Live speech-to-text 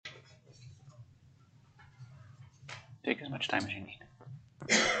Take as much time as you need.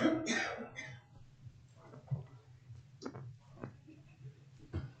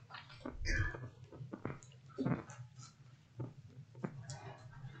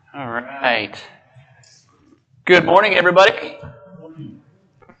 All right. Good morning, everybody.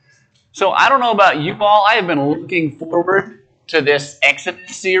 So I don't know about you all. I have been looking forward to this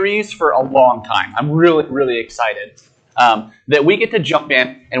Exodus series for a long time. I'm really, really excited that we get to jump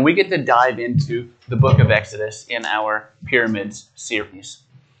in and we get to dive into the book of Exodus in our Pyramids series.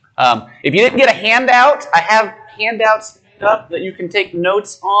 If you didn't get a handout, I have handouts up that you can take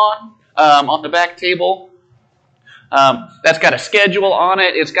notes on the back table. That's got a schedule on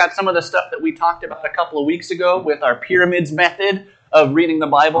it. It's got some of the stuff that we talked about a couple of weeks ago with our Pyramids method of reading the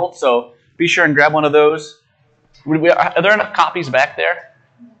Bible. So be sure and grab one of those. Are there enough copies back there?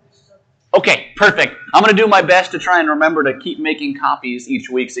 Okay, perfect. I'm going to do my best to try and remember to keep making copies each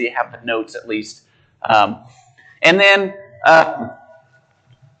week so you have the notes at least. And then I've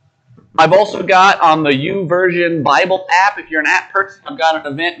also got on the YouVersion Bible app, if you're an app person, I've got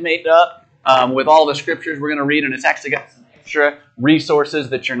an event made up with all the scriptures we're going to read, and it's actually got some extra resources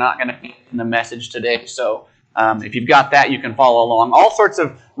that you're not going to get in the message today. So if you've got that, you can follow along. All sorts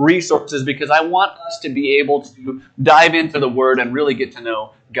of resources because I want us to be able to dive into the Word and really get to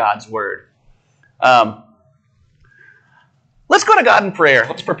know God's Word. Let's go to God in prayer.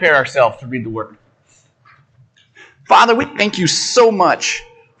 Let's prepare ourselves to read the Word. Father, we thank you so much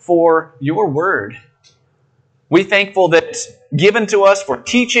for your Word. We're thankful that it's given to us for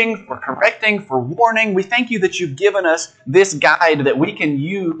teaching, for correcting, for warning. We thank you that you've given us this guide that we can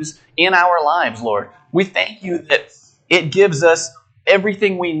use in our lives, Lord. We thank you that it gives us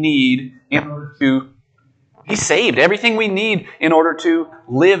everything we need in order to be saved, everything we need in order to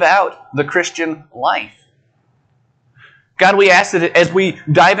live out the Christian life. God, we ask that as we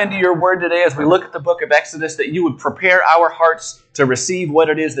dive into your word today, as we look at the book of Exodus, that you would prepare our hearts to receive what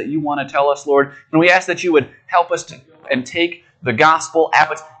it is that you want to tell us, Lord. And we ask that you would help us to go and take the gospel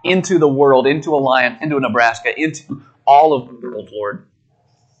out into the world, into Alliance, into Nebraska, into all of the world, Lord.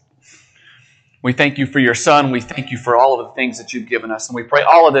 We thank you for your Son. We thank you for all of the things that you've given us. And we pray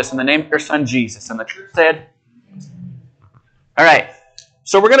all of this in the name of your Son, Jesus. And the church said, all right.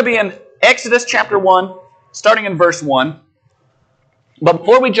 So we're going to be in Exodus chapter 1, starting in verse 1. But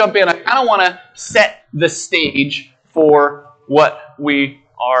before we jump in, I kind of want to set the stage for what we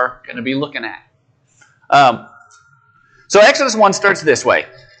are going to be looking at. So Exodus 1 starts this way.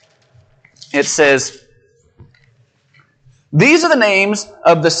 It says, "These are the names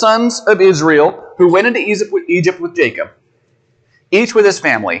of the sons of Israel who went into Egypt with Jacob, each with his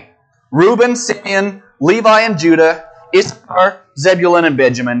family: Reuben, Simeon, Levi, and Judah, Issachar, Zebulun, and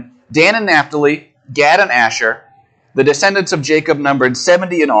Benjamin, Dan and Naphtali, Gad and Asher. The descendants of Jacob numbered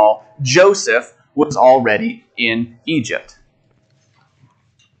 70 in all. Joseph was already in Egypt."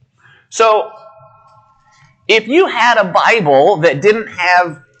 So, if you had a Bible that didn't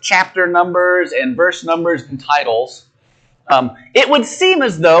have chapter numbers and verse numbers and titles, it would seem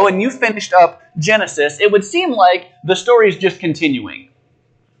as though, and you finished up Genesis, it would seem like the story is just continuing.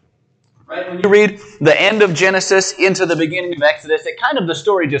 Right? When you read the end of Genesis into the beginning of Exodus, the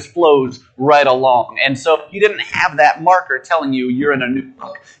story just flows right along. And so if you didn't have that marker telling you you're in a new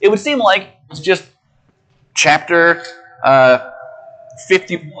book, it would seem like it's just chapter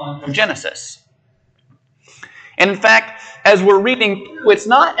 51 of Genesis. And in fact, as we're reading, it's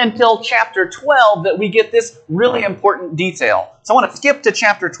not until chapter 12 that we get this really important detail. So I want to skip to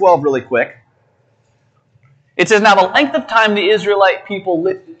chapter 12 really quick. It says, "Now the length of time the Israelite people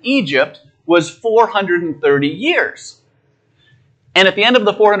lived in Egypt was 430 years. And at the end of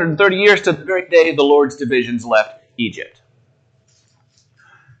the 430 years, to the very day the Lord's divisions left Egypt."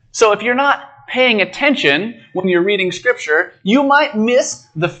 So if you're not paying attention when you're reading Scripture, you might miss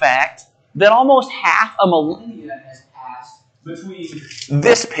the fact that almost half a millennia has passed between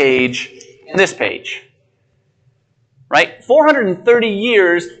this page and this page. Right? 430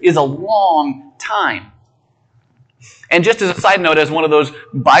 years is a long time. And just as a side note, as one of those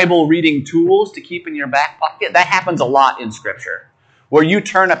Bible reading tools to keep in your back pocket, that happens a lot in Scripture, where you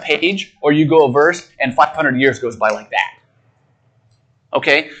turn a page or you go a verse and 500 years goes by like that.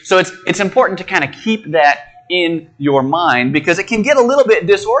 Okay? So it's important to kind of keep that in your mind because it can get a little bit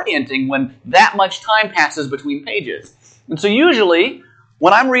disorienting when that much time passes between pages. And so usually,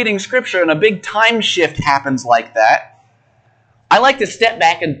 when I'm reading Scripture and a big time shift happens like that, I like to step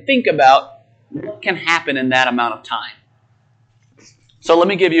back and think about what can happen in that amount of time. So let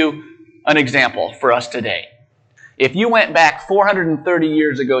me give you an example for us today. If you went back 430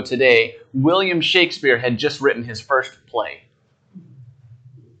 years ago today, William Shakespeare had just written his first play.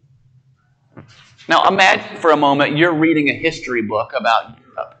 Now imagine for a moment you're reading a history book about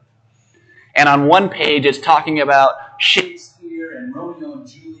Europe. And on one page it's talking about Shakespeare and Romeo and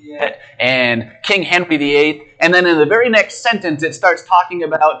Juliet and King Henry VIII. And then in the very next sentence it starts talking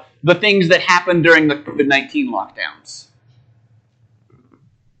about the things that happened during the COVID-19 lockdowns.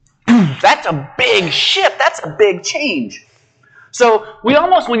 That's a big shift. That's a big change. So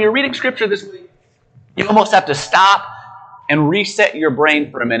when you're reading Scripture this week, you almost have to stop and reset your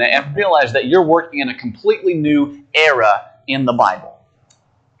brain for a minute and realize that you're working in a completely new era in the Bible.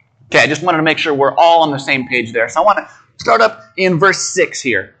 Okay, I just wanted to make sure we're all on the same page there. So I want to start up in verse 6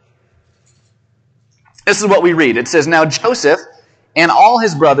 here. This is what we read. It says, "Now Joseph and all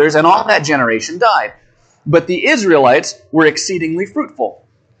his brothers and all that generation died, but the Israelites were exceedingly fruitful.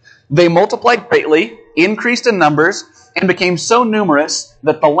 They multiplied greatly, increased in numbers, and became so numerous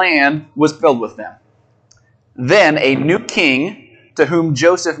that the land was filled with them. Then a new king, to whom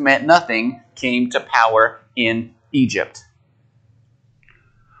Joseph meant nothing, came to power in Egypt."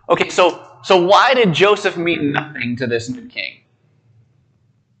 Okay, so why did Joseph mean nothing to this new king?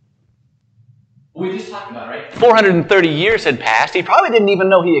 We just talked about it, right? 430 years had passed. He probably didn't even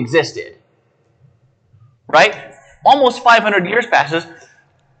know he existed. Right? Almost 500 years passes.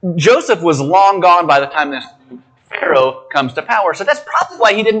 Joseph was long gone by the time this new Pharaoh comes to power. So that's probably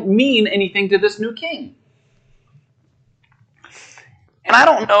why he didn't mean anything to this new king. And I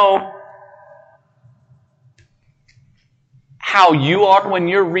don't know how you are when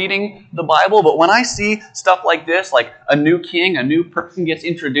you're reading the Bible, but when I see stuff like this, like a new king, a new person gets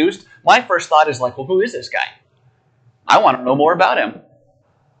introduced, my first thought is like, well, who is this guy? I want to know more about him.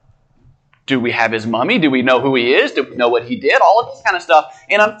 Do we have his mummy? Do we know who he is? Do we know what he did? All of this kind of stuff.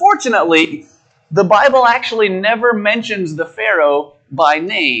 And unfortunately, the Bible actually never mentions the Pharaoh by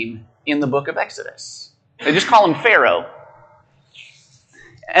name in the book of Exodus. They just call him Pharaoh.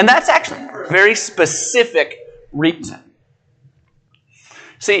 And that's actually for a very specific reason.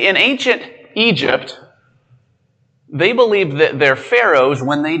 See, in ancient Egypt, they believed that their pharaohs,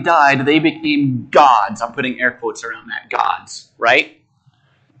 when they died, they became gods. I'm putting air quotes around that. Gods, right?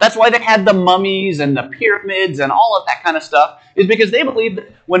 That's why they had the mummies and the pyramids and all of that kind of stuff, is because they believed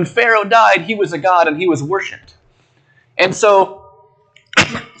that when Pharaoh died, he was a god and he was worshipped. And so,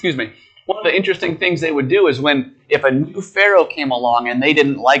 one of the interesting things they would do is if a new pharaoh came along and they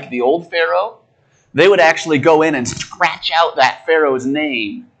didn't like the old pharaoh, they would actually go in and scratch out that pharaoh's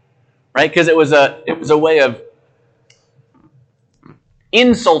name, right? Because it was a way of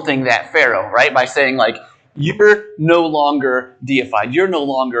insulting that pharaoh, right? By saying, like, you're no longer deified. You're no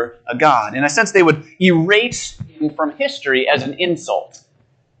longer a god. In a sense, they would erase him from history as an insult.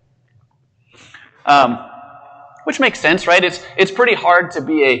 Which makes sense, right? It's pretty hard to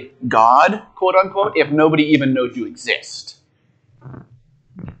be a god, quote unquote, if nobody even knows you exist.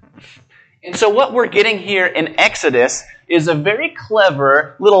 And so what we're getting here in Exodus is a very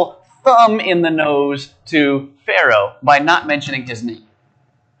clever little thumb in the nose to Pharaoh by not mentioning his name.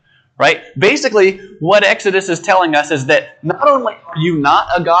 Right? Basically, what Exodus is telling us is that not only are you not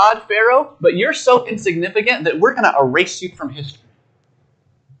a god, Pharaoh, but you're so insignificant that we're going to erase you from history.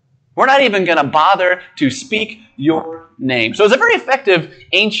 We're not even going to bother to speak your name. So it's a very effective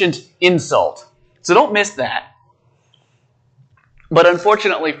ancient insult. So don't miss that. But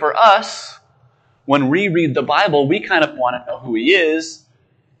unfortunately for us, when we read the Bible, we kind of want to know who he is,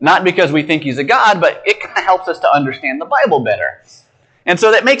 not because we think he's a god, but it kind of helps us to understand the Bible better. And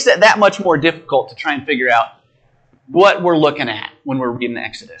so that makes it that much more difficult to try and figure out what we're looking at when we're reading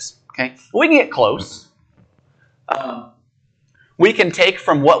Exodus. Okay, we can get close. We can take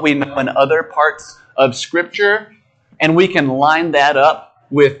from what we know in other parts of Scripture, and we can line that up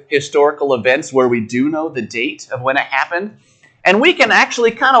with historical events where we do know the date of when it happened. And we can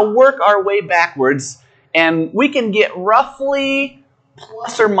actually kind of work our way backwards, and we can get roughly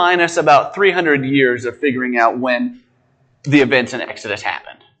plus or minus about 300 years of figuring out when the events in Exodus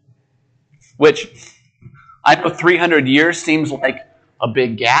happened. Which, I know 300 years seems like a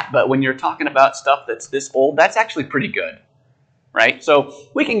big gap, but when you're talking about stuff that's this old, that's actually pretty good. Right? So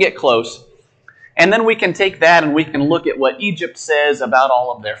we can get close. And then we can take that and we can look at what Egypt says about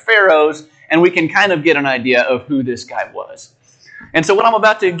all of their pharaohs, and we can kind of get an idea of who this guy was. And so what I'm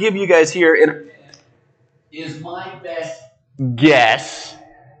about to give you guys here is my best guess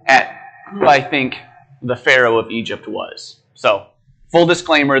at who I think the Pharaoh of Egypt was. So, full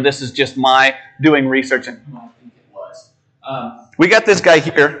disclaimer, this is just my doing research and who I think it was. We got this guy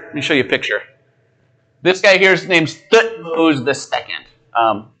here. Let me show you a picture. This guy here is named Thutmose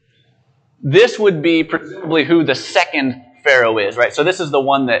II. This would be presumably who the second Pharaoh is, right? So this is the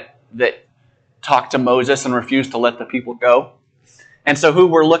one that talked to Moses and refused to let the people go. And so who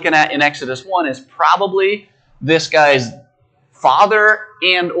we're looking at in Exodus 1 is probably this guy's father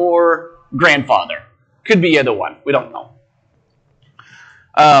and or grandfather. Could be either one. We don't know.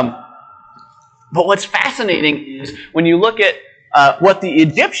 But what's fascinating is when you look at what the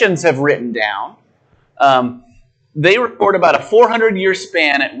Egyptians have written down, they record about a 400-year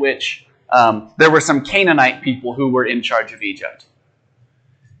span at which there were some Canaanite people who were in charge of Egypt.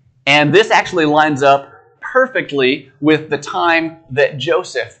 And this actually lines up perfectly with the time that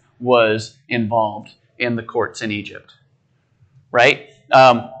Joseph was involved in the courts in Egypt. Right?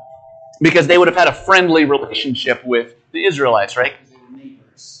 Because they would have had a friendly relationship with the Israelites, right? Because they were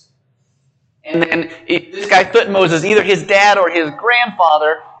neighbors. And then this guy Thutmose, either his dad or his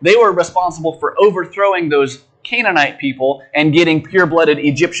grandfather, they were responsible for overthrowing those Canaanite people and getting pure-blooded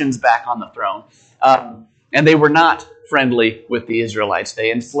Egyptians back on the throne. And they were not friendly with the Israelites.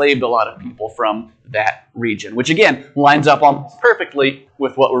 They enslaved a lot of people from that region, which again lines up almost perfectly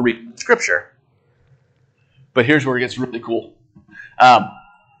with what we're reading in Scripture. But here's where it gets really cool.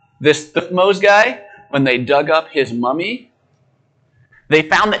 This Thutmose guy, when they dug up his mummy, they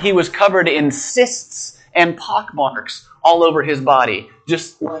found that he was covered in cysts and pockmarks all over his body,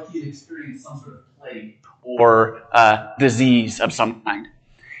 just like he had experienced some sort of plague or disease of some kind.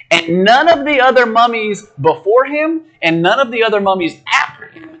 And none of the other mummies before him and none of the other mummies after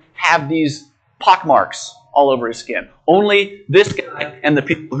him have these pockmarks all over his skin. Only this guy and the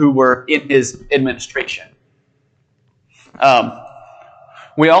people who were in his administration.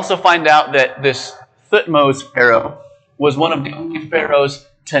 We also find out that this Thutmose pharaoh was one of the only pharaohs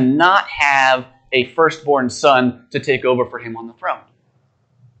to not have a firstborn son to take over for him on the throne.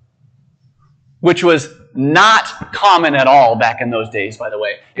 Which was not common at all back in those days, by the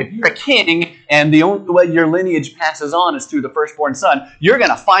way. If you're a king and the only way your lineage passes on is through the firstborn son, you're going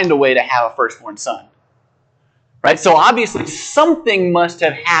to find a way to have a firstborn son. Right? So obviously something must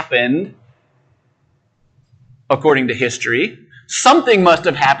have happened, according to history. Something must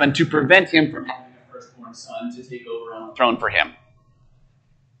have happened to prevent him from having a firstborn son to take over on the throne for him.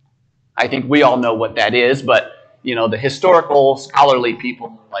 I think we all know what that is, but the historical, scholarly people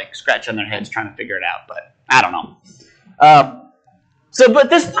are like scratching their heads trying to figure it out, but I don't know. But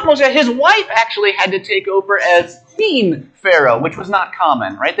this Thutmose, his wife actually had to take over as queen pharaoh, which was not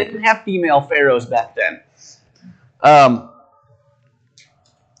common, right? They didn't have female pharaohs back then.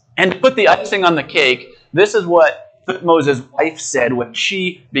 And to put the icing on the cake, this is what Thutmose's wife said when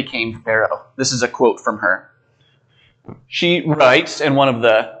she became pharaoh. This is a quote from her. She writes in one of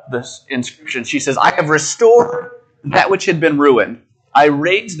the inscriptions, she says, "I have restored that which had been ruined. I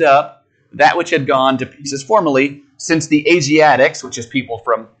raised up that which had gone to pieces formerly, since the Asiatics," which is people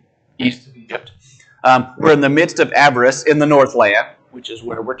from east of Egypt, were in the midst of avarice in the Northland, which is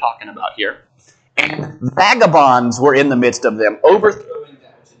where we're talking about here. And vagabonds were in the midst of them, overthrowing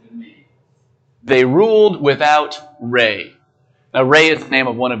that which had been made. They ruled without Re. Now, Re is the name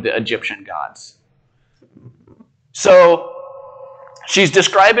of one of the Egyptian gods. So, she's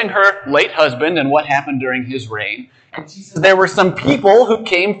describing her late husband and what happened during his reign. And she says there were some people who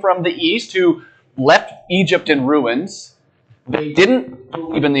came from the east who left Egypt in ruins. They didn't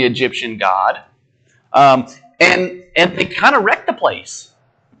believe in the Egyptian god. And they kind of wrecked the place.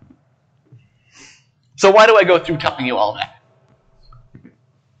 So why do I go through telling you all that?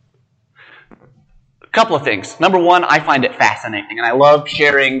 A couple of things. Number one, I find it fascinating, and I love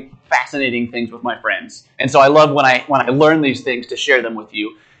sharing fascinating things with my friends. And so I love when I learn these things to share them with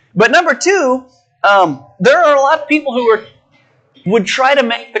you. But number two, there are a lot of people who would try to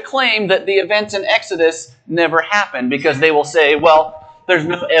make the claim that the events in Exodus never happened because they will say, well, there's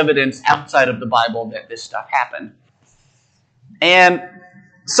no evidence outside of the Bible that this stuff happened. And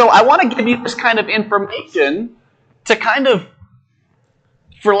so I want to give you this kind of information to kind of,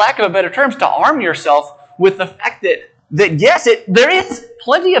 for lack of a better terms, to arm yourself with the fact that yes, there is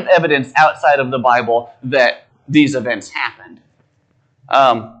plenty of evidence outside of the Bible that these events happened.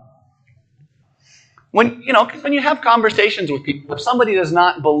 When you have conversations with people, if somebody does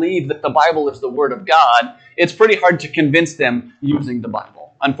not believe that the Bible is the Word of God, it's pretty hard to convince them using the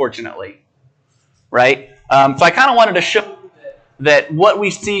Bible, unfortunately. Right? So I kind of wanted to show that what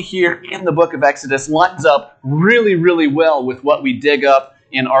we see here in the book of Exodus lines up really, really well with what we dig up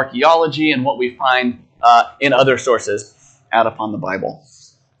in archaeology and what we find in other sources out upon the Bible.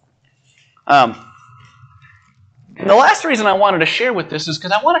 And the last reason I wanted to share with this is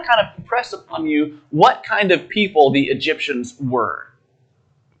because I want to kind of impress upon you what kind of people the Egyptians were.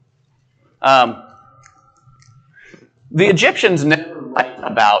 The Egyptians never write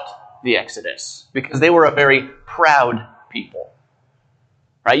about the Exodus because they were a very proud people.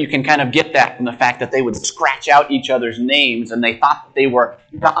 Right? You can kind of get that from the fact that they would scratch out each other's names and they thought that they were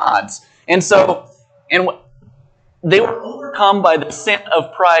gods. And they were overcome by the sin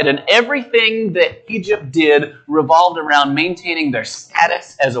of pride, and everything that Egypt did revolved around maintaining their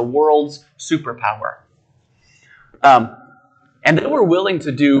status as a world's superpower. And they were willing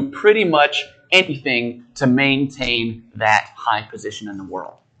to do pretty much anything to maintain that high position in the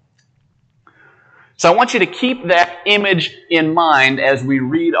world. So I want you to keep that image in mind as we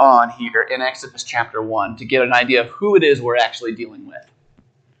read on here in Exodus chapter 1 to get an idea of who it is we're actually dealing with.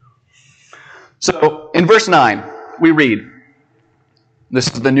 So in verse 9, we read, this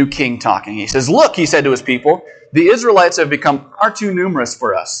is the new king talking. He says, "Look," he said to his people, "the Israelites have become far too numerous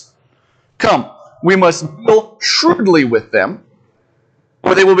for us. Come, we must deal shrewdly with them,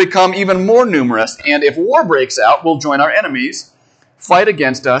 or they will become even more numerous, and if war breaks out, we'll join our enemies, fight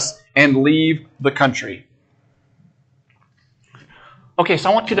against us, and leave the country." Okay,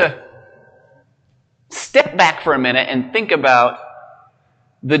 so I want you to step back for a minute and think about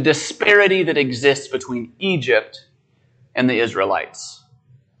the disparity that exists between Egypt and the Israelites.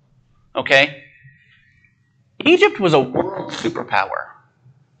 Okay? Egypt was a world superpower.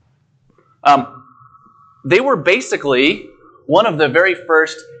 They were basically one of the very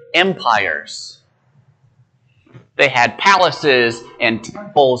first empires. They had palaces and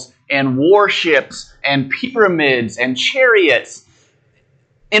temples and warships and pyramids and chariots.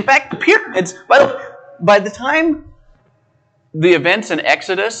 In fact, the pyramids, by the time the events in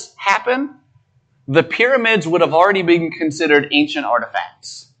Exodus happen, the pyramids would have already been considered ancient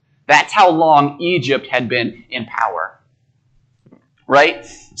artifacts. That's how long Egypt had been in power. Right?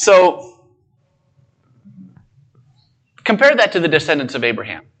 So, compare that to the descendants of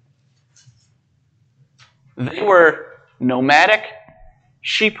Abraham. They were nomadic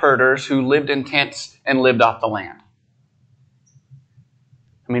sheep herders who lived in tents and lived off the land.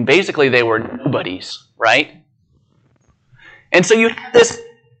 I mean, basically they were nobodies, right? And so you had this,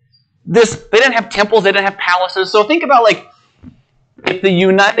 they didn't have temples, they didn't have palaces. So think about if the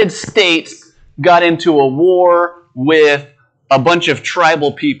United States got into a war with a bunch of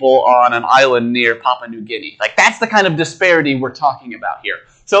tribal people on an island near Papua New Guinea. That's the kind of disparity we're talking about here.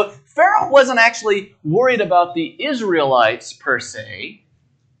 So Pharaoh wasn't actually worried about the Israelites per se.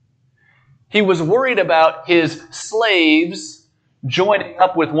 He was worried about his slaves joining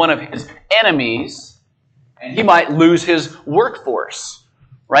up with one of his enemies, and he might lose his workforce,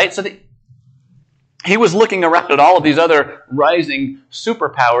 right? So he was looking around at all of these other rising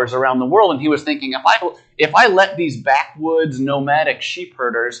superpowers around the world, and he was thinking, if I let these backwoods nomadic sheep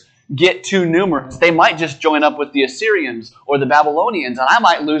herders get too numerous, they might just join up with the Assyrians or the Babylonians, and I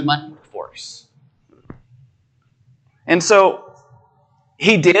might lose my workforce. And so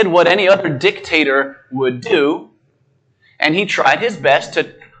he did what any other dictator would do, and he tried his best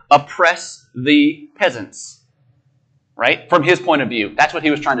to oppress the peasants, right? From his point of view. That's what he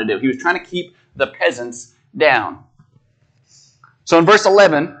was trying to do. He was trying to keep the peasants down. So in verse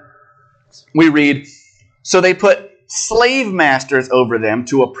 11, we read, "So they put slave masters over them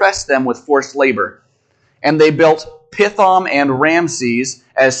to oppress them with forced labor. And they built Pithom and Ramses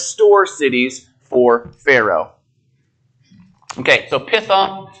as store cities for Pharaoh." Okay, so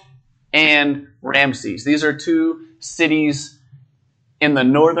Pithom and Ramses. These are two cities in the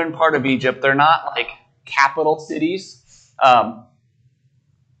northern part of Egypt. They're not capital cities.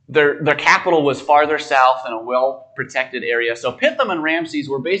 Their capital was farther south in a well-protected area. So Pithom and Ramses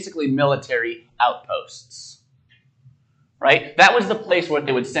were basically military outposts. Right? That was the place where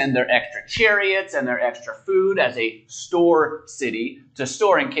they would send their extra chariots and their extra food as a store city to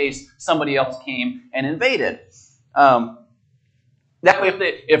store in case somebody else came and invaded. That way,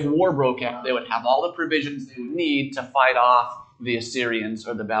 if war broke out, they would have all the provisions they would need to fight off the Assyrians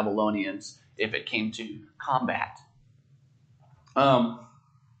or the Babylonians if it came to combat. And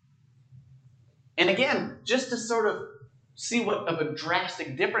again, just to sort of see what of a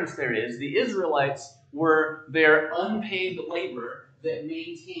drastic difference there is, the Israelites were their unpaid labor that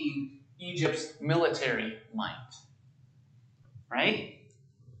maintained Egypt's military might. Right?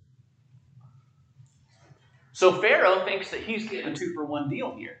 So Pharaoh thinks that he's getting a 2-for-1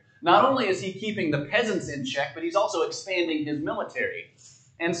 deal here. Not only is he keeping the peasants in check, but he's also expanding his military.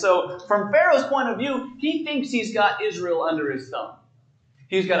 And so from Pharaoh's point of view, he thinks he's got Israel under his thumb.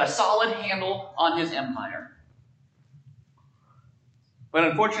 He's got a solid handle on his empire. But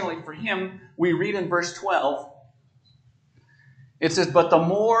unfortunately for him, we read in verse 12, it says, "But the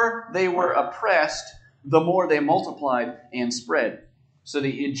more they were oppressed, the more they multiplied and spread. So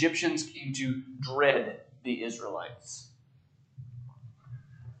the Egyptians came to dread the Israelites."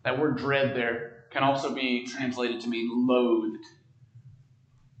 That word dread there can also be translated to mean loathed.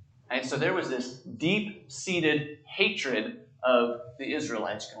 Right? So there was this deep-seated hatred of the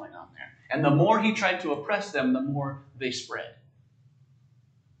Israelites going on there. And the more he tried to oppress them, the more they spread.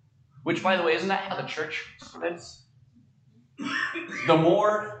 Which, by the way, isn't that how the church spreads? The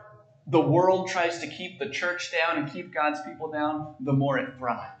more the world tries to keep the church down and keep God's people down, the more it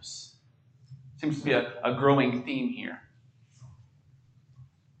thrives. Seems to be a growing theme here.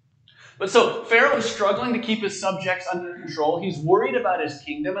 But so Pharaoh is struggling to keep his subjects under control. He's worried about his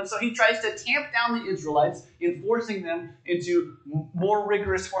kingdom, and so he tries to tamp down the Israelites, enforcing them into more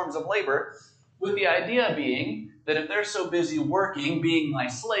rigorous forms of labor, with the idea being that if they're so busy working, being my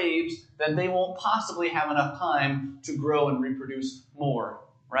slaves, then they won't possibly have enough time to grow and reproduce more,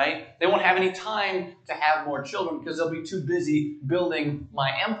 right? They won't have any time to have more children because they'll be too busy building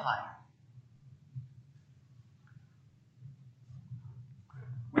my empire.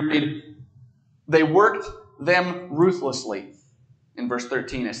 We read, they worked them ruthlessly. In verse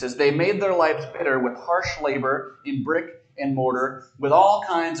 13, it says, they made their lives bitter with harsh labor in brick and mortar, with all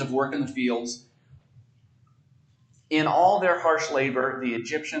kinds of work in the fields. In all their harsh labor, the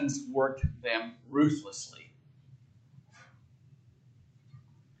Egyptians worked them ruthlessly.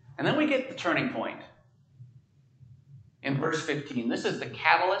 And then we get the turning point. In verse 15, this is the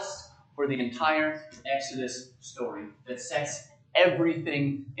catalyst for the entire Exodus story that sets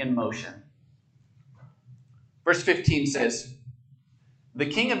everything in motion. Verse 15 says, the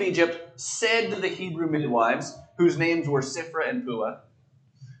king of Egypt said to the Hebrew midwives, whose names were Sifra and Puah,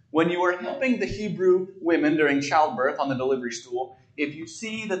 when you are helping the Hebrew women during childbirth on the delivery stool, if you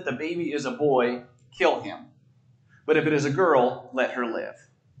see that the baby is a boy, kill him. But if it is a girl, let her live.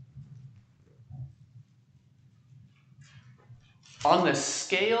 On the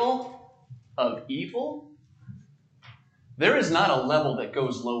scale of evil, there is not a level that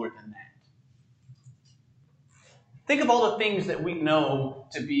goes lower than that. Think of all the things that we know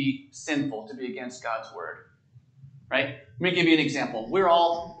to be sinful, to be against God's word. Right? Let me give you an example. We're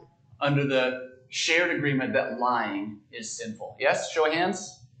all under the shared agreement that lying is sinful. Yes? Show of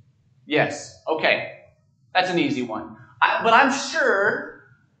hands? Yes. Okay. That's an easy one. But I'm sure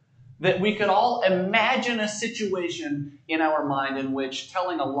that we could all imagine a situation in our mind in which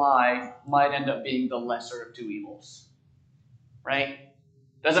telling a lie might end up being the lesser of two evils. Right?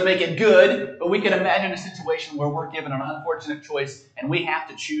 Doesn't make it good, but we can imagine a situation where we're given an unfortunate choice and we have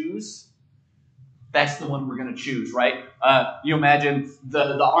to choose. That's the one we're going to choose, right? You imagine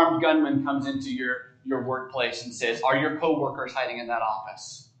the armed gunman comes into your workplace and says, are your coworkers hiding in that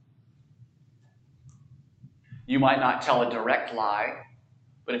office? You might not tell a direct lie,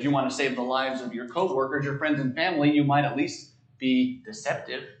 but if you want to save the lives of your coworkers, your friends and family, you might at least be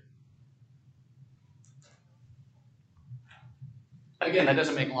deceptive. Again, that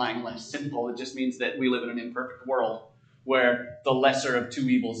doesn't make lying less sinful. It just means that we live in an imperfect world where the lesser of two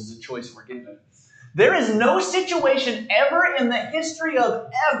evils is a choice we're given. There is no situation ever in the history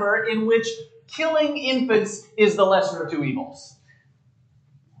of ever in which killing infants is the lesser of two evils.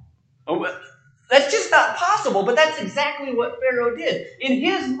 That's just not possible, but that's exactly what Pharaoh did. In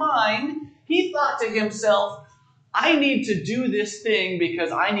his mind, he thought to himself, I need to do this thing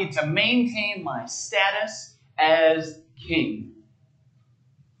because I need to maintain my status as king.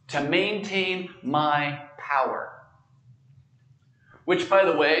 To maintain my power. Which, by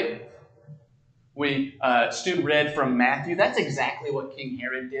the way, Stu read from Matthew. That's exactly what King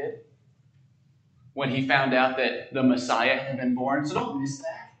Herod did when he found out that the Messiah had been born. So don't miss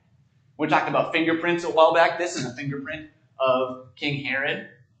that. We talked about fingerprints a while back. This is a fingerprint of King Herod.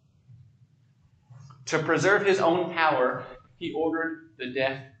 To preserve his own power, he ordered the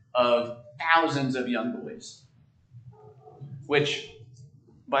death of thousands of young boys. Which,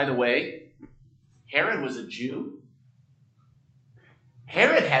 by the way, Herod was a Jew.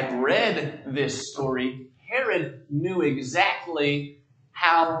 Herod had read this story. Herod knew exactly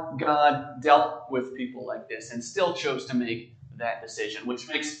how God dealt with people like this and still chose to make that decision, which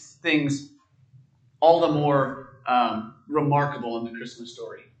makes things all the more remarkable in the Christmas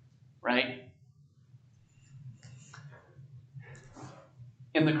story, right?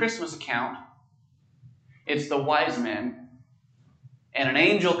 In the Christmas account, it's the wise men and an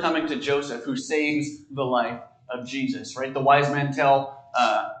angel coming to Joseph who saves the life of Jesus, right? The wise men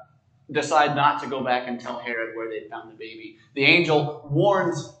decide not to go back and tell Herod where they found the baby. The angel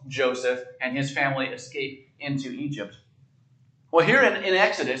warns Joseph and his family escape into Egypt. Well, here in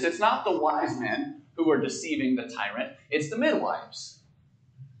Exodus, it's not the wise men who are deceiving the tyrant. It's the midwives.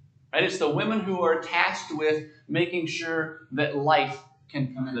 Right? It's the women who are tasked with making sure that life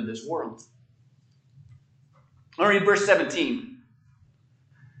can come into this world. I'll read verse 17.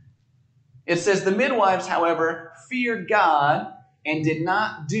 It says, the midwives, however, feared God and did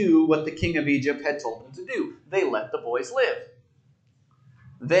not do what the king of Egypt had told them to do. They let the boys live.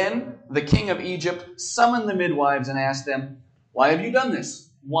 Then the king of Egypt summoned the midwives and asked them, "Why have you done this?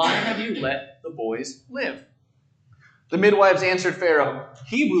 Why have you let the boys live?" The midwives answered Pharaoh,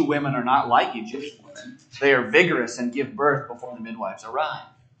 "Hebrew women are not like Egyptian women. They are vigorous and give birth before the midwives arrive."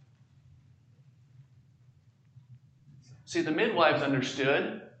 See, the midwives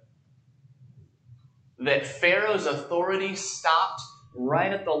understood that Pharaoh's authority stopped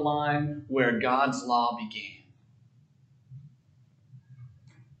right at the line where God's law began.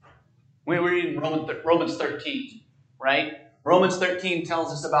 We read Romans 13, right? Romans 13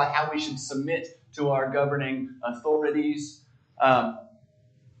 tells us about how we should submit to our governing authorities. But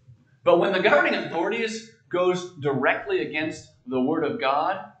when the governing authorities goes directly against the Word of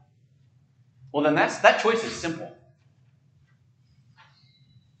God, well, then that choice is simple.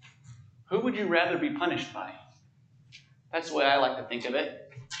 Who would you rather be punished by? That's the way I like to think of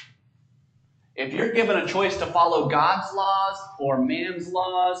it. If you're given a choice to follow God's laws or man's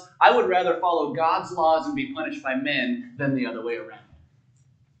laws, I would rather follow God's laws and be punished by men than the other way around.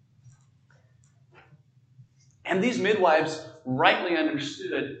 And these midwives rightly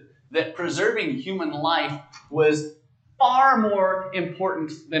understood that preserving human life was far more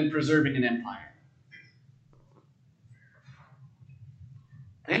important than preserving an empire.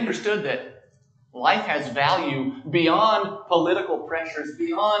 They understood that life has value beyond political pressures,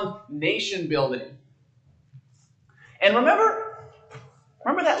 beyond nation building. And remember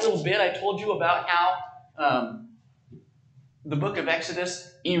that little bit I told you about how the book of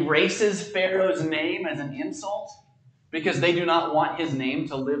Exodus erases Pharaoh's name as an insult because they do not want his name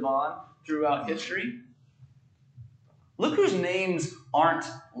to live on throughout history? Look whose names aren't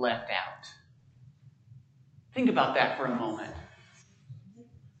left out. Think about that for a moment.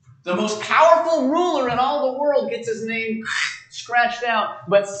 The most powerful ruler in all the world gets his name scratched out.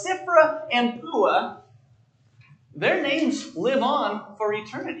 But Sifra and Puah, their names live on for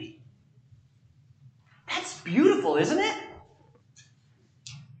eternity. That's beautiful, isn't it?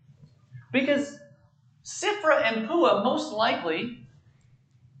 Because Sifra and Puah, most likely,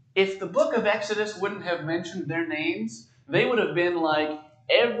 if the book of Exodus wouldn't have mentioned their names, they would have been like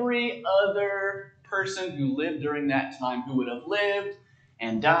every other person who lived during that time, who would have lived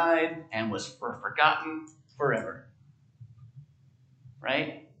and died and was forgotten forever.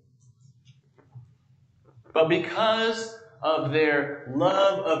 Right? But because of their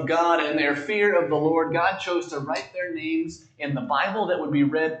love of God and their fear of the Lord, God chose to write their names in the Bible that would be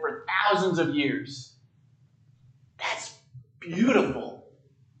read for thousands of years. That's beautiful.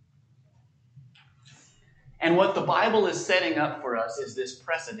 And what the Bible is setting up for us is this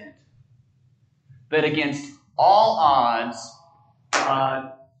precedent that against all odds,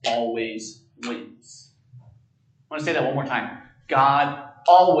 God always wins. I want to say that one more time. God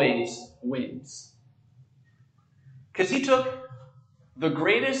always wins. Because he took the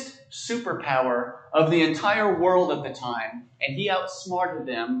greatest superpower of the entire world at the time, and he outsmarted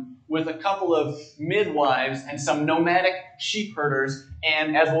them with a couple of midwives and some nomadic sheep herders,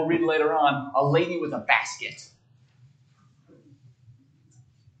 and as we'll read later on, a lady with a basket.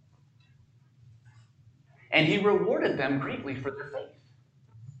 And he rewarded them greatly for their faith.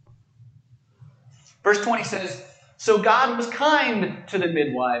 Verse 20 says, "So God was kind to the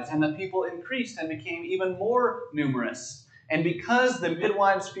midwives, and the people increased and became even more numerous. And because the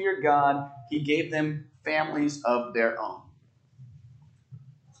midwives feared God, he gave them families of their own."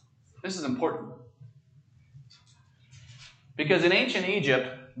 This is important. Because in ancient Egypt,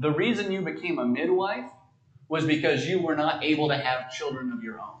 the reason you became a midwife was because you were not able to have children of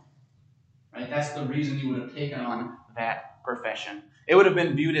your own. Right? That's the reason you would have taken on that profession. It would have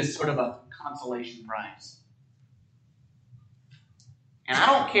been viewed as sort of a consolation prize. And I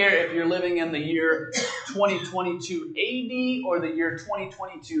don't care if you're living in the year 2022 AD or the year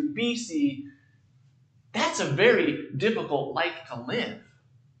 2022 BC, that's a very difficult life to live.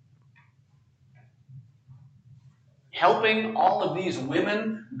 Helping all of these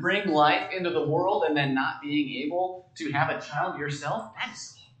women bring life into the world and then not being able to have a child yourself,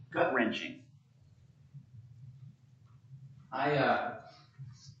 that's gut-wrenching.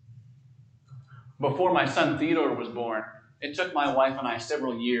 Before my son Theodore was born, it took my wife and I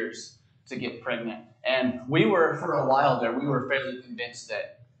several years to get pregnant. And we were, for a while there, we were fairly convinced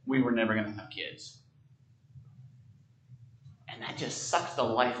that we were never going to have kids. And that just sucks the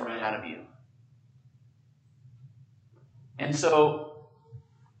life right out of you. And so,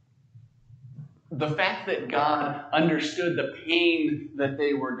 the fact that God understood the pain that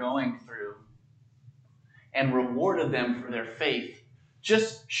they were going through and rewarded them for their faith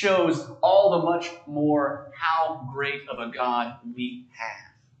just shows all the much more how great of a God we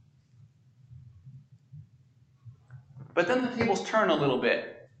have. But then the tables turn a little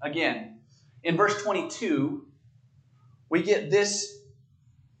bit. Again, in verse 22, we get this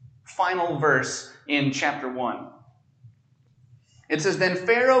final verse in chapter 1. It says, "Then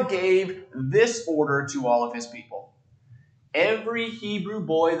Pharaoh gave this order to all of his people. Every Hebrew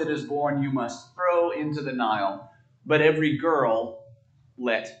boy that is born you must throw into the Nile, but every girl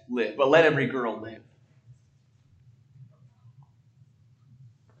let every girl live."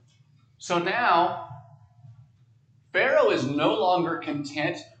 So now, Pharaoh is no longer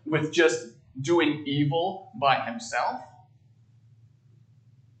content with just doing evil by himself.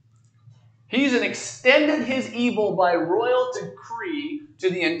 He's extended his evil by royal decree to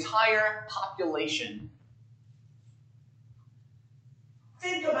the entire population.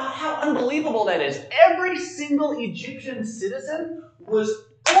 Think about how unbelievable that is. Every single Egyptian citizen was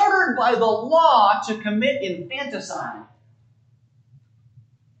ordered by the law to commit infanticide.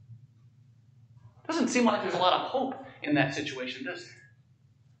 Doesn't seem like there's a lot of hope in that situation, does there?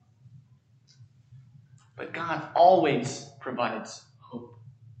 But God always provides hope.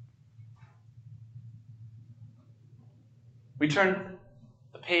 We turn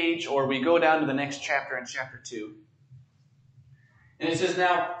the page, or we go down to the next chapter in chapter 2. And it says,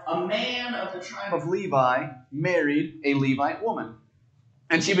 "Now a man of the tribe of Levi married a Levite woman,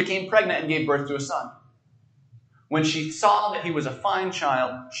 and she became pregnant and gave birth to a son. When she saw that he was a fine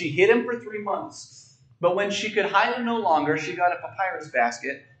child, she hid him for 3 months. But when she could hide him no longer, she got a papyrus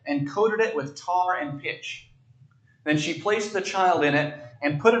basket and coated it with tar and pitch. Then she placed the child in it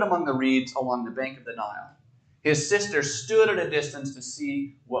and put it among the reeds along the bank of the Nile. His sister stood at a distance to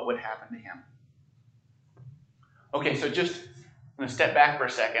see what would happen to him." Okay, so just I'm going to step back for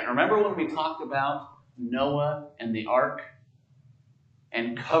a second. Remember when we talked about Noah and the ark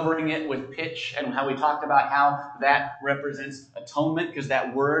and covering it with pitch, and how we talked about how that represents atonement because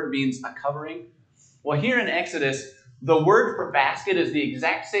that word means a covering? Well, here in Exodus, the word for basket is the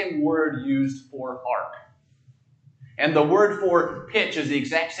exact same word used for ark. And the word for pitch is the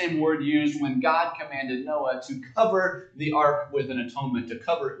exact same word used when God commanded Noah to cover the ark with an atonement, to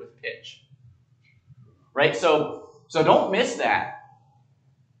cover it with pitch. Right? So don't miss that.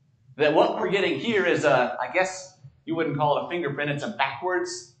 That what we're getting here is I guess you wouldn't call it a fingerprint, it's a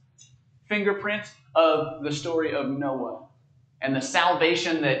backwards fingerprint of the story of Noah and the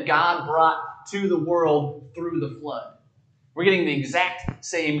salvation that God brought to the world through the flood. We're getting the exact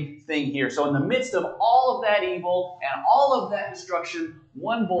same thing here. So in the midst of all of that evil and all of that destruction,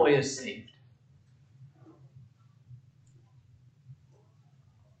 one boy is saved.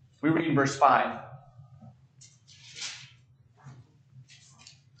 We read in verse 5.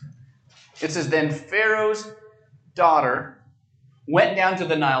 It says, "Then Pharaoh's daughter went down to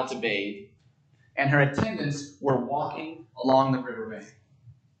the Nile to bathe, and her attendants were walking along the riverbank.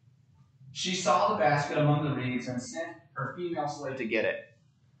 She saw the basket among the reeds and sent her female slave to get it.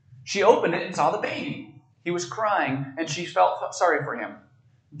 She opened it and saw the baby. He was crying, and she felt sorry for him.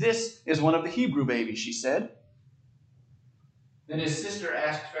 'This is one of the Hebrew babies,' she said. Then his sister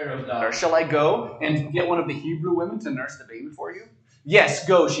asked Pharaoh's daughter, 'Shall I go and get one of the Hebrew women to nurse the baby for you?' 'Yes,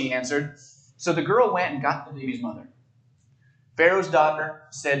 go,' she answered. So the girl went and got the baby's mother. Pharaoh's daughter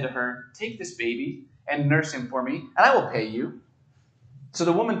said to her, 'Take this baby and nurse him for me, and I will pay you.' So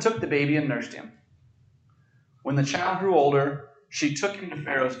the woman took the baby and nursed him. When the child grew older, she took him to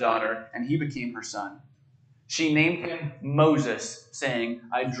Pharaoh's daughter, and he became her son. She named him Moses, saying,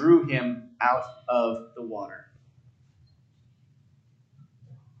 'I drew him out of the water.'"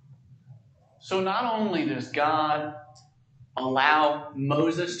 So not only does God allow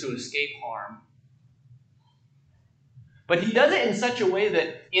Moses to escape harm, but he does it in such a way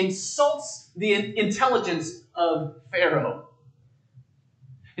that insults the intelligence of Pharaoh.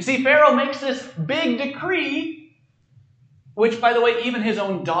 You see, Pharaoh makes this big decree, which, by the way, even his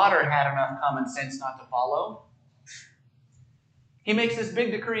own daughter had enough common sense not to follow. He makes this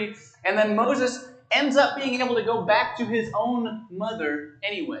big decree, and then Moses ends up being able to go back to his own mother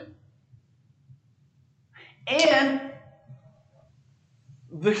anyway. And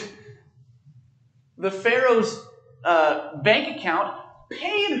the Pharaoh's bank account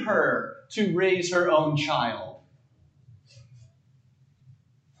paid her to raise her own child.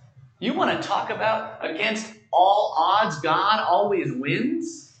 You want to talk about against all odds, God always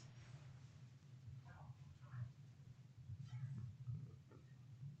wins?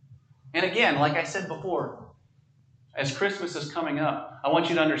 And again, like I said before, as Christmas is coming up, I want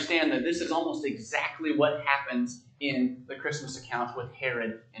you to understand that this is almost exactly what happens in the Christmas account with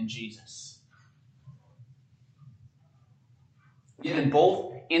Herod and Jesus. Yet in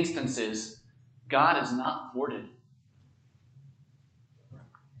both instances, God is not thwarted.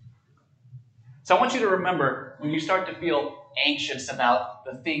 So I want you to remember when you start to feel anxious about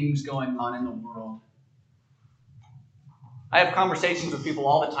the things going on in the world. I have conversations with people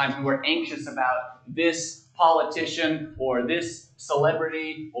all the time who are anxious about this politician or this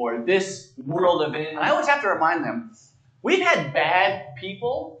celebrity or this world event. And I always have to remind them, we've had bad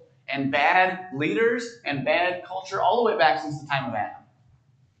people and bad leaders and bad culture all the way back since the time of Adam.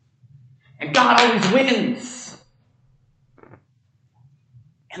 And God always wins.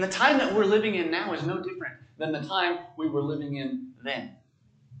 And the time that we're living in now is no different than the time we were living in then.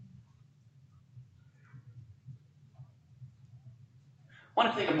 I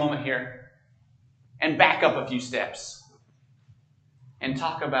want to take a moment here and back up a few steps and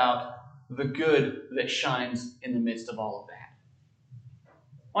talk about the good that shines in the midst of all of that.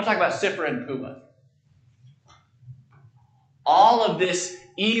 I want to talk about Sifra and Puah. All of this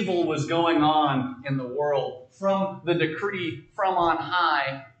evil was going on in the world from the decree from on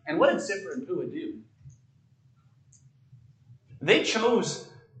high. And what did Sifra and Puah do? They chose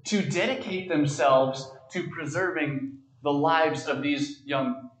to dedicate themselves to preserving the lives of these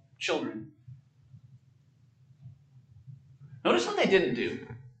young children. Notice what they didn't do.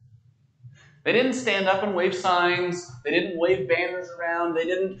 They didn't stand up and wave signs. They didn't wave banners around. They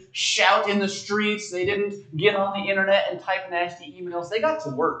didn't shout in the streets. They didn't get on the internet and type nasty emails. They got to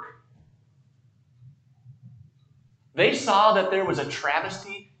work. They saw that there was a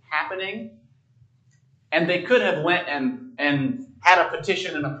travesty happening, and they could have went and had a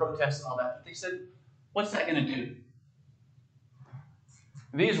petition and a protest and all that. But they said, what's that going to do?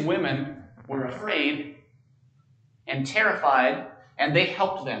 These women were afraid and terrified, and they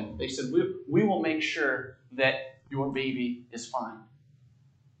helped them. They said, we will make sure that your baby is fine.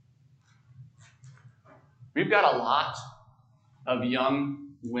 We've got a lot of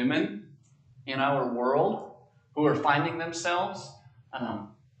young women in our world who are finding themselves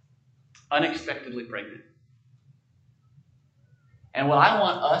unexpectedly pregnant. And what I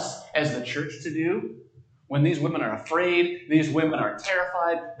want us as the church to do, when these women are afraid, these women are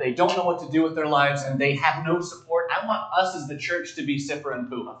terrified, they don't know what to do with their lives, and they have no support, I want us as the church to be Sifra and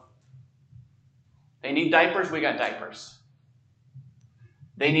Puah. They need diapers, we got diapers.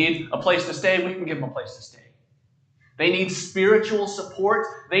 They need a place to stay, we can give them a place to stay. They need spiritual support,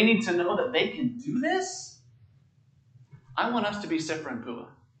 they need to know that they can do this. I want us to be Sifra and Puah.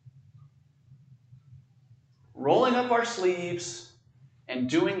 Rolling up our sleeves and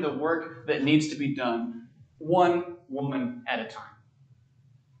doing the work that needs to be done, one woman at a time.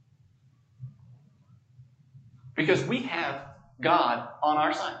 Because we have God on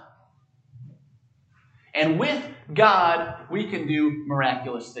our side. And with God, we can do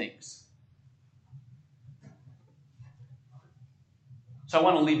miraculous things. So I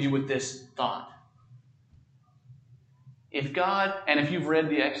want to leave you with this thought. If God, and if you've read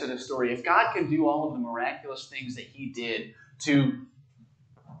the Exodus story, if God can do all of the miraculous things that He did to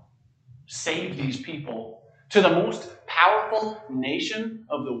save these people to the most powerful nation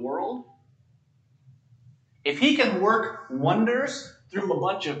of the world, if He can work wonders through a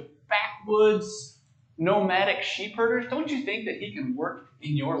bunch of backwoods, nomadic sheep herders, don't you think that He can work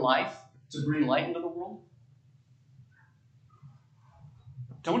in your life to bring light into the world?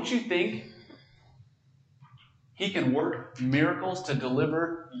 Don't you think He can work miracles to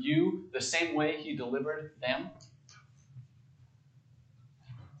deliver you the same way He delivered them?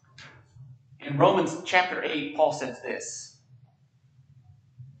 In Romans chapter 8, Paul says this.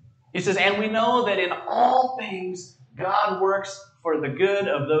 He says, and we know that in all things God works for the good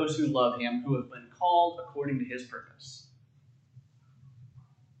of those who love Him, who have been called according to His purpose.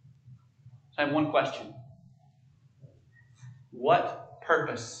 So I have one question. What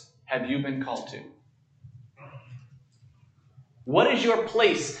purpose have you been called to? What is your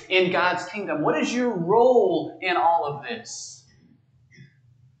place in God's kingdom? What is your role in all of this?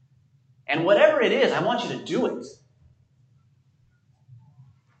 And whatever it is, I want you to do it.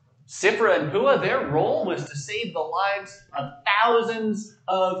 Sifra and Puah, their role was to save the lives of thousands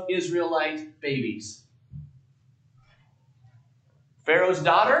of Israelite babies. Pharaoh's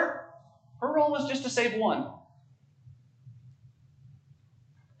daughter, her role was just to save one.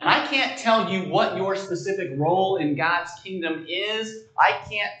 And I can't tell you what your specific role in God's kingdom is. I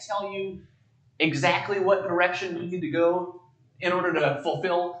can't tell you exactly what direction you need to go in order to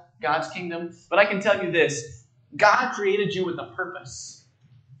fulfill God's kingdom. But I can tell you this. God created you with a purpose.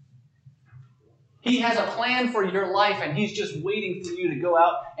 He has a plan for your life, and He's just waiting for you to go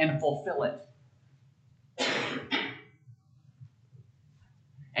out and fulfill it.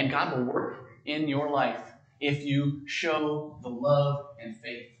 And God will work in your life if you show the love and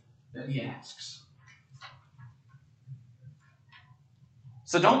faith that He asks.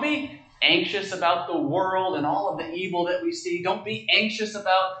 So don't be anxious about the world and all of the evil that we see. Don't be anxious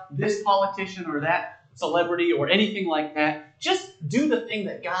about this politician or that celebrity or anything like that. Just do the thing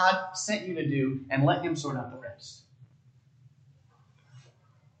that God sent you to do and let Him sort out the rest.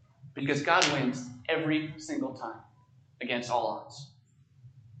 Because God wins every single time against all odds.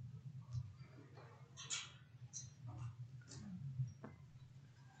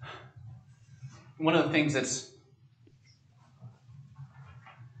 One of the things that's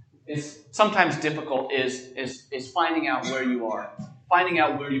sometimes difficult is finding out where you are, finding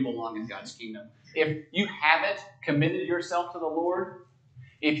out where you belong in God's kingdom. If you haven't committed yourself to the Lord,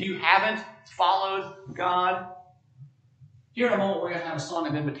 if you haven't followed God, here in a moment we're going to have a song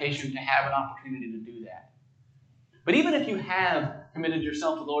of invitation to have an opportunity to do that. But even if you have committed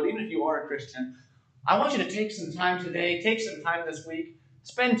yourself to the Lord, even if you are a Christian, I want you to take some time today, take some time this week,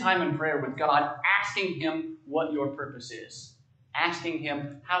 spend time in prayer with God, asking Him what your purpose is. Asking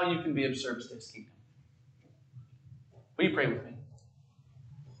Him how you can be of service to His kingdom. Will you pray with me?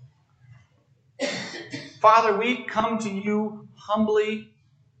 Father, we come to you humbly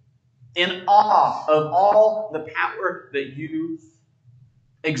in awe of all the power that you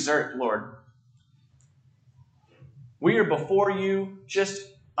exert, Lord. We are before you just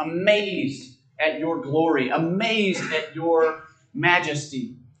amazed at your glory, amazed at your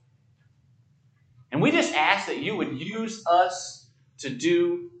majesty. And we just ask that you would use us to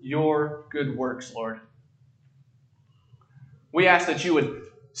do your good works, Lord. We ask that you would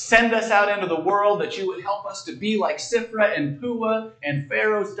send us out into the world, that you would help us to be like Siphrah and Puah and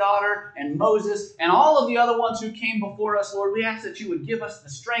Pharaoh's daughter and Moses and all of the other ones who came before us, Lord. We ask that you would give us the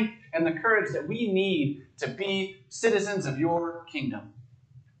strength and the courage that we need to be citizens of your kingdom.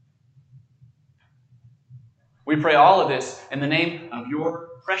 We pray all of this in the name of your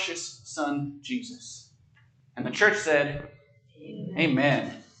precious Son, Jesus. And the church said,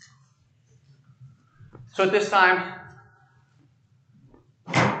 Amen. So at this time,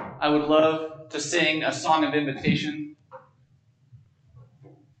 I would love to sing a song of invitation.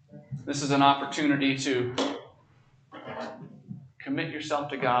 This is an opportunity to commit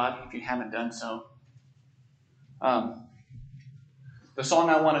yourself to God if you haven't done so. The song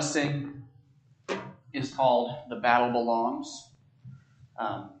I want to sing is called The Battle Belongs.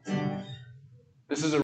 This is a